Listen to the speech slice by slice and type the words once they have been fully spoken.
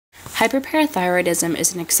Hyperparathyroidism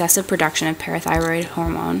is an excessive production of parathyroid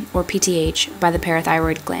hormone, or PTH, by the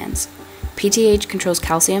parathyroid glands. PTH controls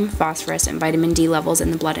calcium, phosphorus, and vitamin D levels in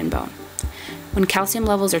the blood and bone. When calcium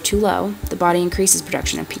levels are too low, the body increases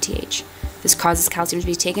production of PTH. This causes calcium to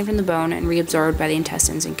be taken from the bone and reabsorbed by the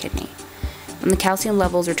intestines and kidney. When the calcium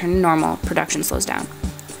levels return to normal, production slows down.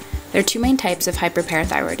 There are two main types of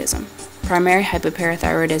hyperparathyroidism. Primary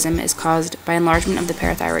hypoparathyroidism is caused by enlargement of the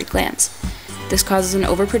parathyroid glands. This causes an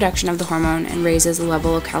overproduction of the hormone and raises the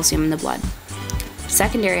level of calcium in the blood.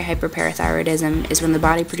 Secondary hyperparathyroidism is when the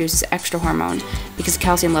body produces extra hormone because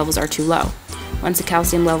calcium levels are too low. Once the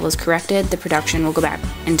calcium level is corrected, the production will go back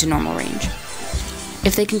into normal range.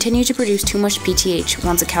 If they continue to produce too much PTH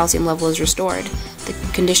once the calcium level is restored,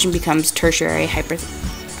 the condition becomes tertiary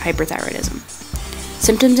hyperthyroidism.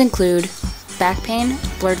 Symptoms include back pain,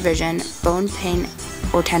 blurred vision, bone pain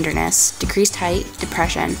or tenderness, decreased height,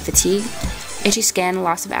 depression, fatigue, itchy skin,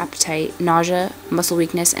 loss of appetite, nausea, muscle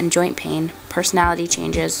weakness and joint pain, personality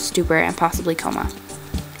changes, stupor, and possibly coma.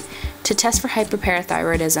 To test for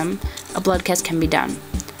hyperparathyroidism, a blood test can be done.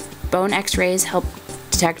 Bone x-rays help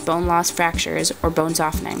detect bone loss, fractures, or bone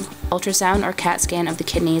softening. Ultrasound or CAT scan of the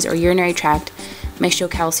kidneys or urinary tract may show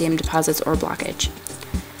calcium deposits or blockage.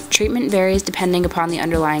 Treatment varies depending upon the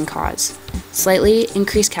underlying cause. Slightly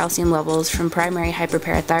increased calcium levels from primary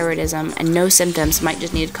hyperparathyroidism and no symptoms might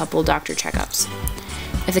just need a couple doctor checkups.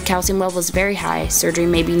 If the calcium level is very high, surgery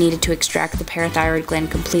may be needed to extract the parathyroid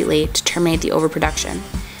gland completely to terminate the overproduction.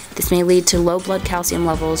 This may lead to low blood calcium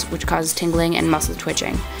levels, which causes tingling and muscle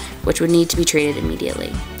twitching, which would need to be treated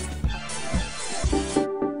immediately.